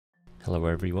Hello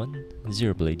everyone,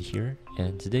 Zeroblade here,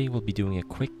 and today we'll be doing a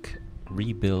quick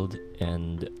rebuild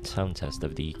and sound test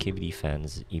of the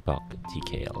KBDFans Epoch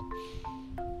TKL.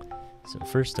 So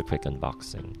first, a quick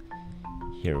unboxing.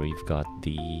 Here we've got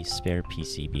the spare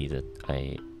PCB that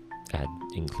I had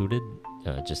included,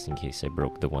 just in case I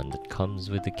broke the one that comes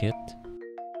with the kit.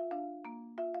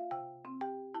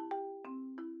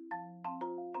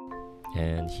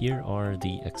 And here are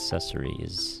the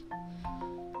accessories.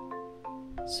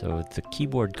 So the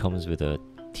keyboard comes with a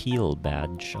teal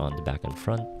badge on the back and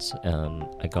front.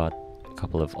 I got a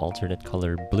couple of alternate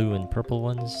color blue and purple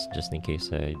ones, just in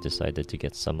case I decided to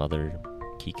get some other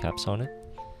keycaps on it.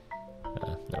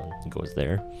 No, it goes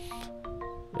there.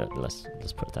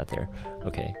 Let's put that there.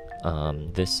 Okay.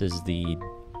 This is the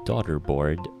daughter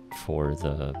board for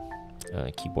the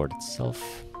keyboard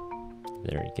itself.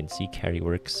 There you can see Cary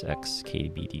Works x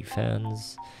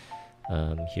KBDFans.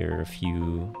 Here are a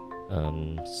few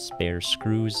spare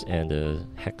screws and a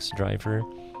hex driver.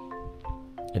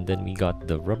 And then we got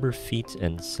the rubber feet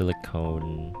and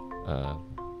silicone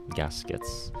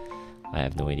gaskets. I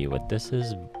have no idea what this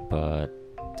is, but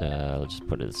I'll just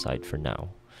put it aside for now.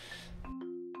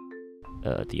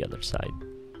 The other side.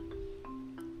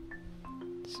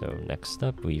 So next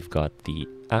up, we've got the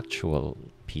actual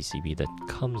PCB that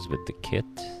comes with the kit.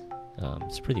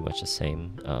 It's pretty much the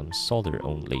same, solder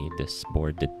only. This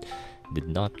board did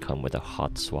not come with a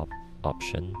hot swap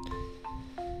option,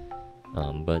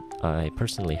 but I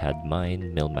personally had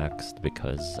mine mil-maxed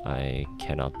because I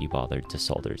cannot be bothered to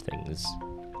solder things.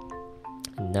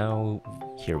 Now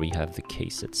here we have the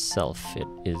case itself. It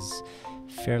is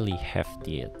fairly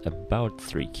hefty at about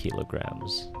 3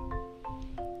 kilograms.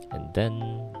 And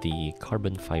then the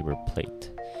carbon fiber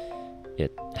plate.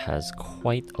 It has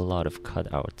quite a lot of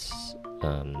cutouts,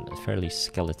 a fairly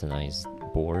skeletonized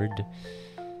board,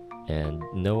 and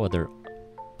no other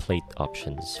plate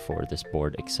options for this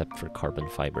board except for carbon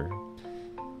fiber.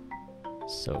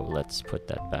 So let's put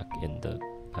that back in the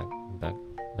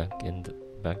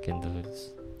back in the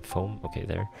foam. Okay,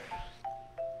 there.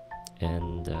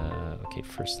 And okay,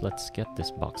 first let's get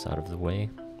this box out of the way.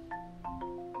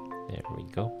 There we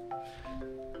go.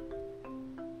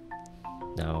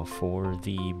 Now for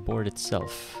the board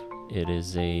itself, it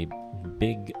is a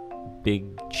big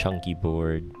chunky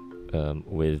board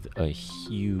with a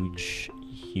huge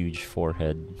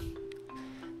forehead.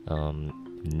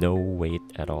 No weight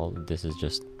at all. This is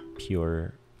just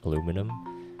pure aluminum.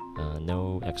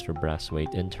 No extra brass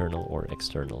weight, internal or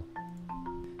external.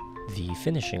 The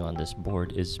finishing on this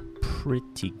board is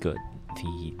pretty good.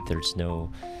 There's no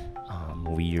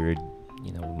weird,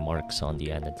 marks on the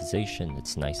anodization.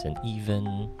 It's nice and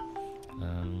even.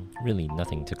 Really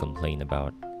nothing to complain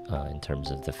about in terms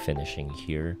of the finishing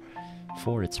here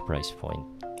for its price point,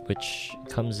 which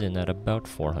comes in at about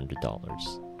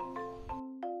 $400.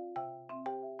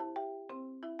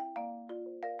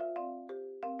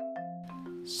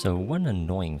 So one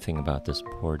annoying thing about this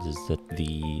board is that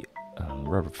the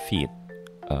rubber feet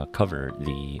cover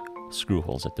the screw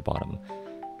holes at the bottom.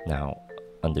 Now,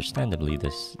 understandably,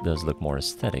 this does look more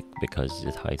aesthetic because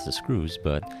it hides the screws,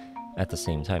 but at the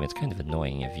same time, it's kind of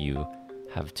annoying if you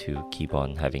have to keep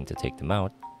on having to take them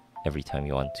out every time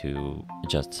you want to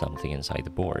adjust something inside the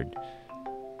board.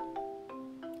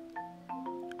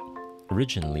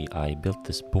 Originally, I built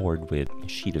this board with a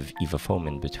sheet of EVA foam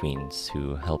in between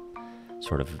to help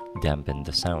sort of dampen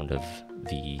the sound of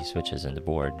the switches in the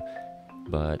board,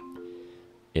 but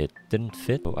it didn't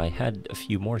fit. So I had a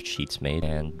few more sheets made,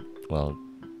 and well,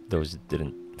 those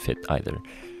didn't fit either.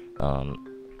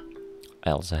 I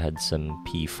also had some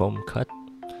P foam cut,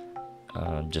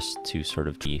 just to sort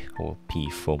of the whole P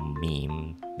foam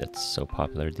meme that's so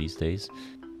popular these days.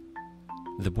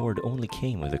 The board only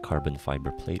came with a carbon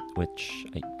fiber plate, which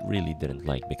I really didn't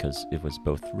like because it was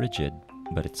both rigid,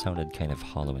 but it sounded kind of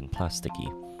hollow and plasticky.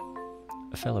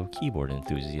 A fellow keyboard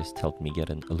enthusiast helped me get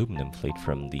an aluminum plate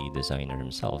from the designer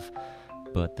himself,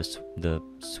 but the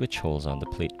switch holes on the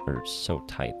plate are so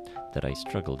tight that I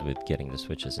struggled with getting the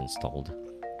switches installed.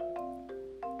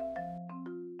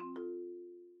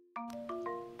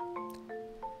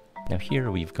 Now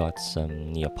here we've got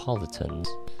some Neapolitans.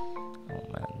 Oh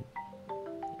man,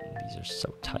 these are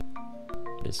so tight.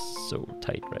 It is so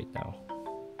tight right now.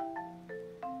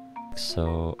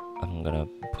 So I'm gonna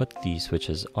put these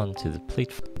switches onto the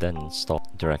plate, then install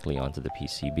directly onto the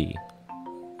PCB.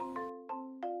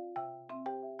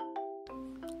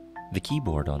 The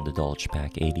keyboard on the Dolch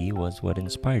Pac 80 was what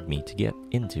inspired me to get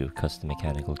into custom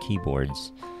mechanical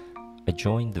keyboards. I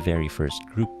joined the very first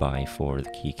group buy for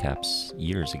the Keycaps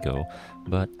years ago,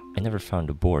 but I never found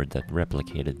a board that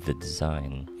replicated the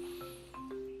design.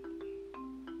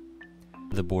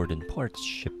 the board and parts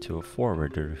shipped to a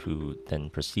forwarder who then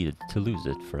proceeded to lose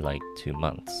it for like 2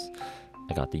 months.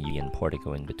 I got the UE and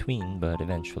Portico in between, but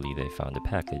eventually they found a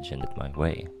package and it my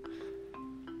way.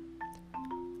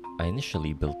 I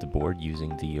initially built the board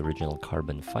using the original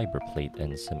carbon fiber plate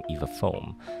and some EVA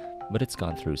foam, but it's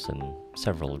gone through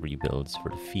several rebuilds for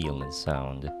the feel and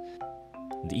sound.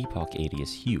 The Epoch 80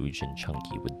 is huge and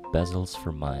chunky with bezels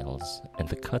for miles, and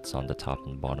the cuts on the top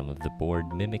and bottom of the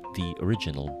board mimic the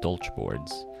original Dolch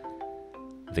boards.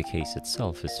 The case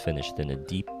itself is finished in a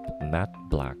deep matte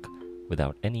black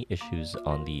without any issues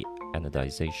on the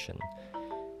anodization.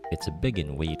 It's a big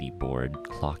and weighty board,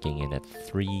 clocking in at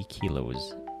 3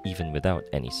 kilos, even without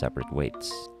any separate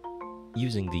weights.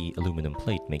 Using the aluminum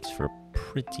plate makes for a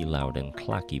pretty loud and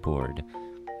clacky board.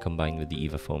 Combined with the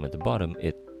EVA foam at the bottom,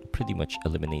 it pretty much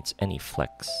eliminates any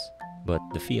flex, but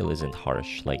the feel isn't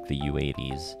harsh like the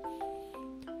U80s.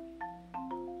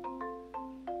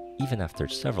 Even after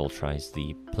several tries,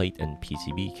 the plate and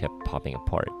PCB kept popping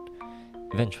apart.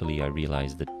 Eventually I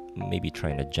realized that maybe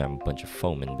trying to jam a bunch of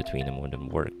foam in between them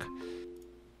wouldn't work.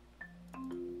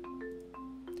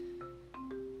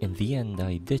 In the end,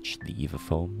 I ditched the EVA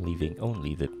foam, leaving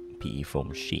only the PE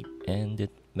foam sheet, and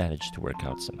it managed to work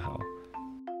out somehow.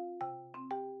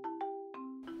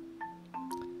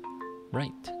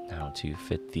 Right, now to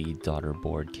fit the daughter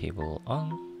board cable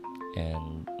on,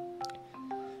 and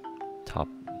top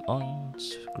on,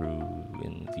 screw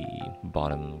in the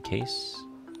bottom case.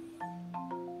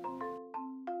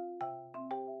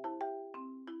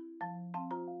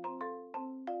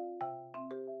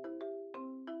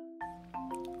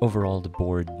 Overall, the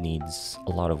board needs a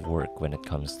lot of work when it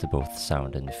comes to both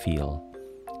sound and feel.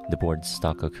 The board's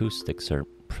stock acoustics are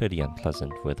pretty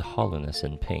unpleasant with hollowness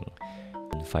and ping,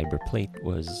 and fiber plate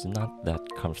was not that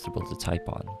comfortable to type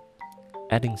on.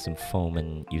 Adding some foam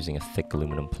and using a thick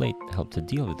aluminum plate helped to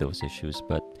deal with those issues,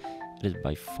 but it is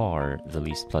by far the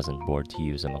least pleasant board to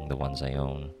use among the ones I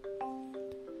own.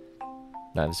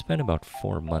 Now, I've spent about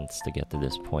 4 months to get to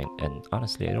this point, and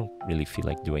honestly I don't really feel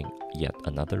like doing yet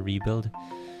another rebuild,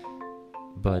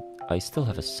 but I still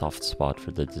have a soft spot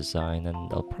for the design,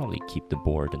 and I'll probably keep the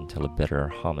board until a better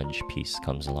homage piece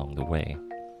comes along the way.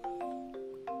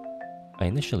 I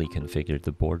initially configured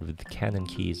the board with the Canon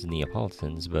keys and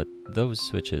Neapolitans, but those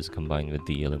switches combined with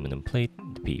the aluminum plate,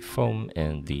 the PE foam,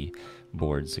 and the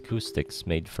board's acoustics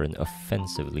made for an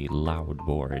offensively loud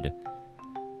board.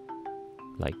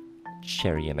 Like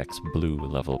Cherry MX Blue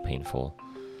level painful.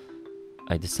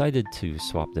 I decided to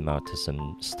swap them out to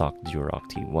some stock Durock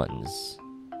T1s.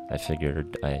 I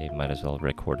figured I might as well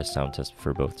record a sound test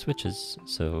for both switches,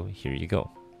 so here you go.